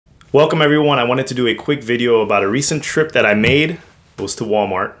Welcome everyone. I wanted to do a quick video about a recent trip that I made. It was to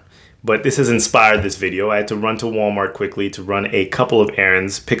Walmart, but this has inspired this video. I had to run to Walmart quickly to run a couple of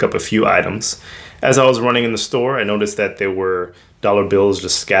errands, pick up a few items. As I was running in the store, I noticed that there were dollar bills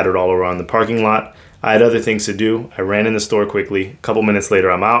just scattered all around the parking lot. I had other things to do. I ran in the store quickly. A couple minutes later,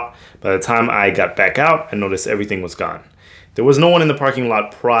 I'm out. By the time I got back out, I noticed everything was gone. There was no one in the parking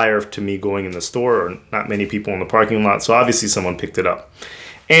lot prior to me going in the store, or not many people in the parking lot, so obviously someone picked it up.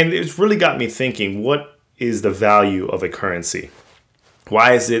 And it's really got me thinking, what is the value of a currency?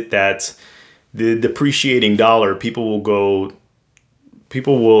 Why is it that the depreciating dollar, people will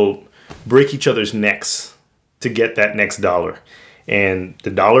break each other's necks to get that next dollar? And the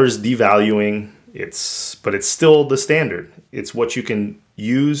dollar is devaluing, but it's still the standard. It's what you can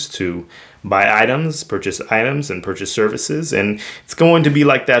use to buy items, and purchase services. And it's going to be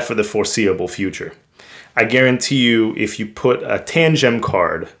like that for the foreseeable future. I guarantee you, if you put a Tangem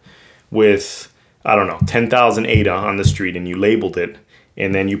card with, I don't know, 10,000 ADA on the street and you labeled it,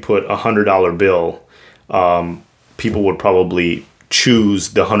 and then you put a $100 bill, people would probably choose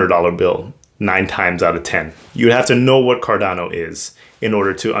the $100 bill 9 times out of 10. You'd have to know what Cardano is in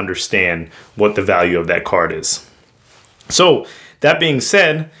order to understand what the value of that card is. So that being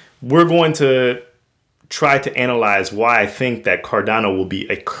said, we're going to try to analyze why I think that Cardano will be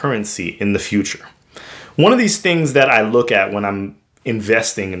a currency in the future. One of these things that I look at when I'm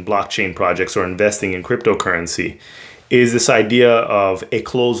investing in blockchain projects or investing in cryptocurrency is this idea of a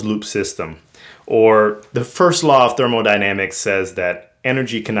closed loop system. Or the first law of thermodynamics says that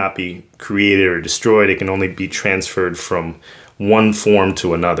energy cannot be created or destroyed. It can only be transferred from one form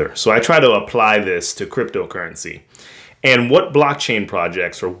to another. So I try to apply this to cryptocurrency. And what blockchain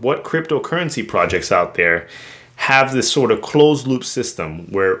projects or what cryptocurrency projects out there have this sort of closed loop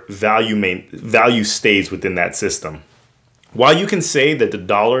system where value stays within that system. While you can say that the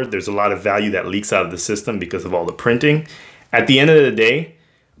dollar, there's a lot of value that leaks out of the system because of all the printing, at the end of the day,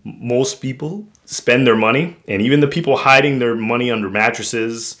 most people spend their money, and even the people hiding their money under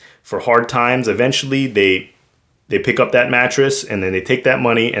mattresses for hard times, eventually they pick up that mattress and then they take that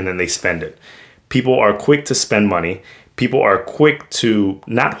money and then they spend it. People are quick to spend money. People are quick to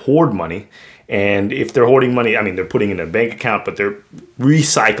not hoard money. And if they're hoarding money, I mean, they're putting it in a bank account, but they're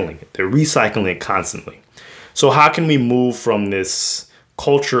recycling it. They're recycling it constantly. So how can we move from this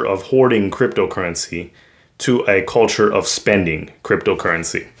culture of hoarding cryptocurrency to a culture of spending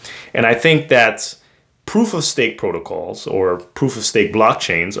cryptocurrency? And I think that proof of stake protocols or proof of stake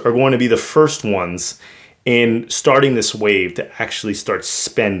blockchains are going to be the first ones in starting this wave to actually start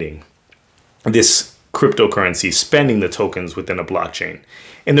spending this cryptocurrency, spending the tokens within a blockchain.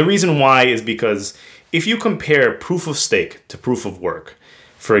 And the reason why is because if you compare proof of stake to proof of work,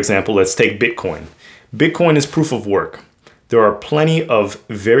 for example, let's take Bitcoin. Bitcoin is proof of work. There are plenty of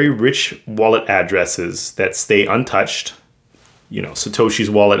very rich wallet addresses that stay untouched. You know, Satoshi's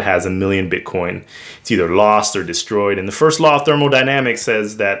wallet has 1 million Bitcoin. It's either lost or destroyed. And the first law of thermodynamics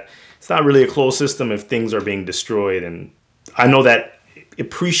says that it's not really a closed system if things are being destroyed. And I know that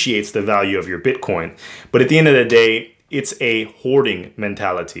appreciates the value of your Bitcoin. But at the end of the day, it's a hoarding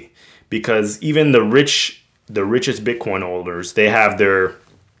mentality, because even the richest Bitcoin holders, they have their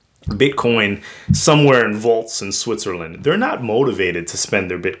Bitcoin somewhere in vaults in Switzerland. They're not motivated to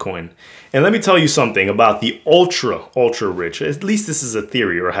spend their Bitcoin. And let me tell you something about the ultra rich. At least this is a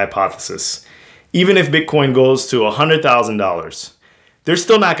theory or a hypothesis. Even if Bitcoin goes to $100,000, they're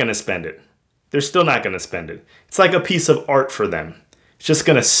still not going to spend it. They're still not going to spend it. It's like a piece of art for them. It's just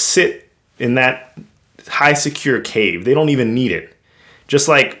going to sit in that high secure cave. They don't even need it. Just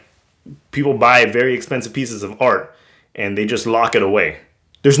like people buy very expensive pieces of art and they just lock it away.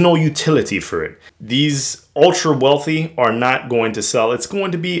 There's no utility for it. These ultra wealthy are not going to sell. It's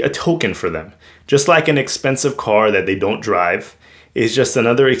going to be a token for them. Just like an expensive car that they don't drive is just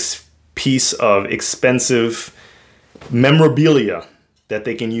another piece of expensive memorabilia that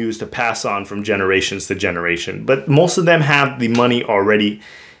they can use to pass on from generations to generation. But most of them have the money already.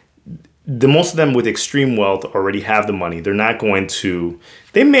 Most of them with extreme wealth already have the money. They're not going to,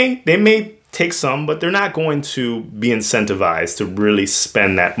 they may take some, but they're not going to be incentivized to really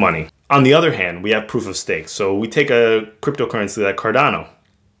spend that money. On the other hand, we have proof of stake. So we take a cryptocurrency like Cardano.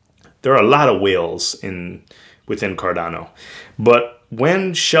 There are a lot of whales within Cardano. But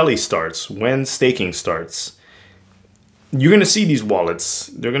when Shelley starts, when staking starts, you're going to see these wallets.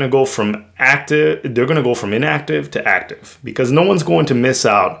 They're going to go from inactive to active, because no one's going to miss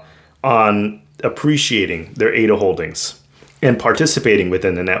out on appreciating their ADA holdings and participating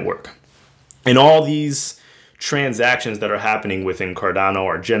within the network. And all these transactions that are happening within Cardano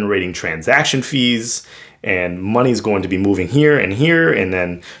are generating transaction fees and money is going to be moving here, and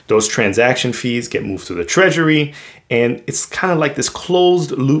then those transaction fees get moved to the treasury. And it's kind of like this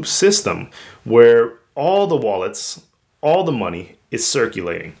closed loop system where all the wallets, all the money is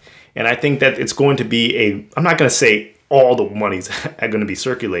circulating. And I think that it's going to be I'm not going to say all the money's going to be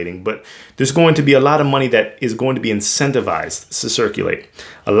circulating, but there's going to be a lot of money that is going to be incentivized to circulate.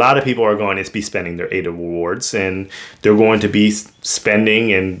 A lot of people are going to be spending their ADA rewards, and they're going to be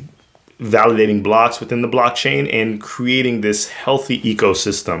spending and validating blocks within the blockchain and creating this healthy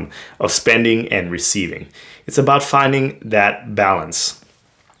ecosystem of spending and receiving. It's about finding that balance.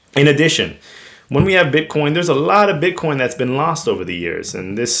 In addition, when we have Bitcoin, there's a lot of Bitcoin that's been lost over the years,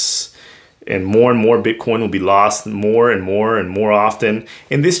 and more Bitcoin will be lost more and more often.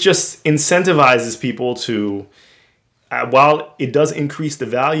 And this just incentivizes people to, while it does increase the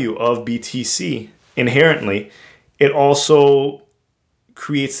value of BTC inherently, it also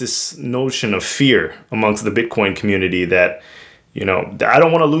creates this notion of fear amongst the Bitcoin community that, you know, I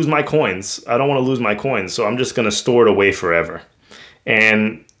don't want to lose my coins. I don't want to lose my coins, so I'm just going to store it away forever.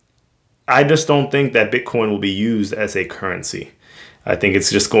 And I just don't think that Bitcoin will be used as a currency. I think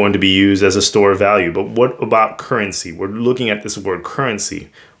it's just going to be used as a store of value. But what about currency? We're looking at this word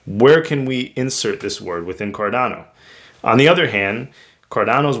currency. Where can we insert this word within Cardano? On the other hand,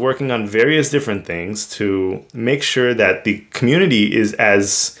 Cardano is working on various different things to make sure that the community is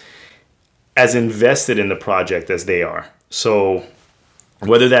as invested in the project as they are. So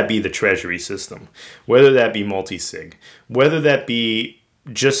whether that be the treasury system, whether that be multi-sig, whether that be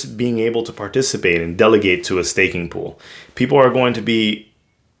just being able to participate and delegate to a staking pool, people are going to be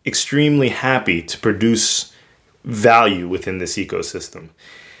extremely happy to produce value within this ecosystem.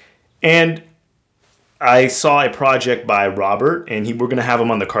 And I saw a project by Robert, and we're going to have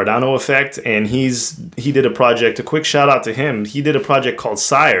him on the Cardano Effect, and he did a project, a quick shout out to him. He did a project called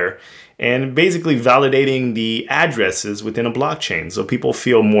Sire, and basically validating the addresses within a blockchain so people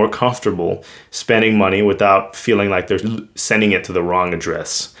feel more comfortable spending money without feeling like they're sending it to the wrong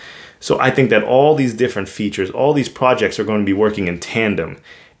address. So I think that all these different features, all these projects are going to be working in tandem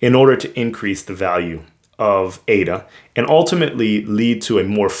in order to increase the value of ADA and ultimately lead to a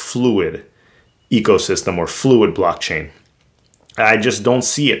more fluid ecosystem or fluid blockchain. I just don't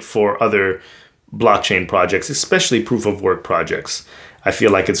see it for other blockchain projects, especially proof of work projects. I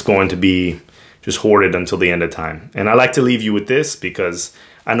feel like it's going to be just hoarded until the end of time. And I like to leave you with this because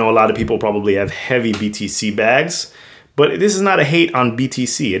I know a lot of people probably have heavy BTC bags, but this is not a hate on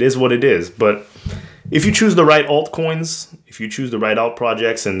BTC. It is what it is. But if you choose the right altcoins, if you choose the right alt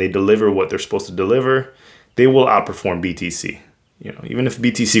projects and they deliver what they're supposed to deliver, they will outperform BTC. You know, even if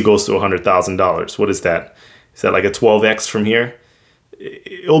BTC goes to $100,000, what is that? Is that like a 12x from here?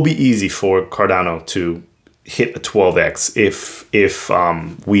 It'll be easy for Cardano to hit a 12x if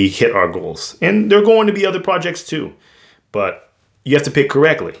we hit our goals. And there are going to be other projects too, but you have to pick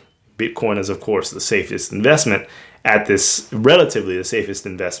correctly. Bitcoin is, of course, the safest investment at this, relatively the safest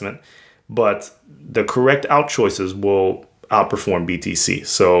investment, but the correct out choices will outperform BTC.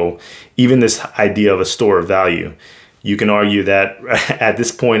 So even this idea of a store of value, you can argue that at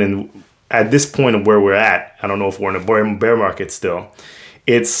this point of where we're at, I don't know if we're in a bear market still,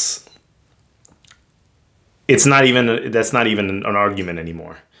 that's not even an argument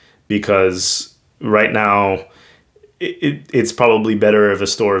anymore, because right now it's probably better of a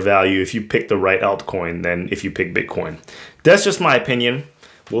store of value if you pick the right altcoin than if you pick Bitcoin. That's just my opinion.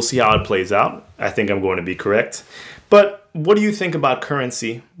 We'll see how it plays out. I think I'm going to be correct. But what do you think about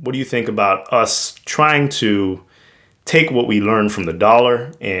currency? What do you think about us trying to take what we learned from the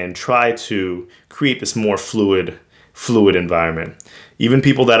dollar and try to create this more fluid environment? Even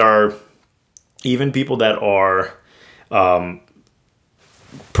people that are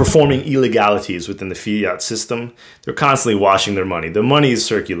performing illegalities within the fiat system, they're constantly washing their money. The money is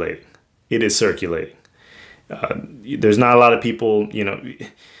circulating. It is circulating. There's not a lot of people, you know,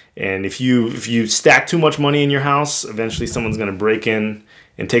 and if you stack too much money in your house, eventually someone's going to break in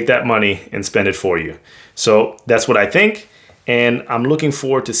and take that money and spend it for you. So that's what I think. And I'm looking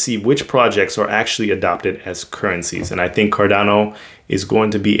forward to see which projects are actually adopted as currencies. And I think Cardano is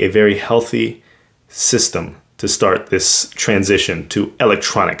going to be a very healthy system to start this transition to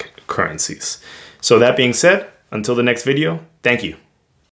electronic currencies. So that being said, until the next video, thank you.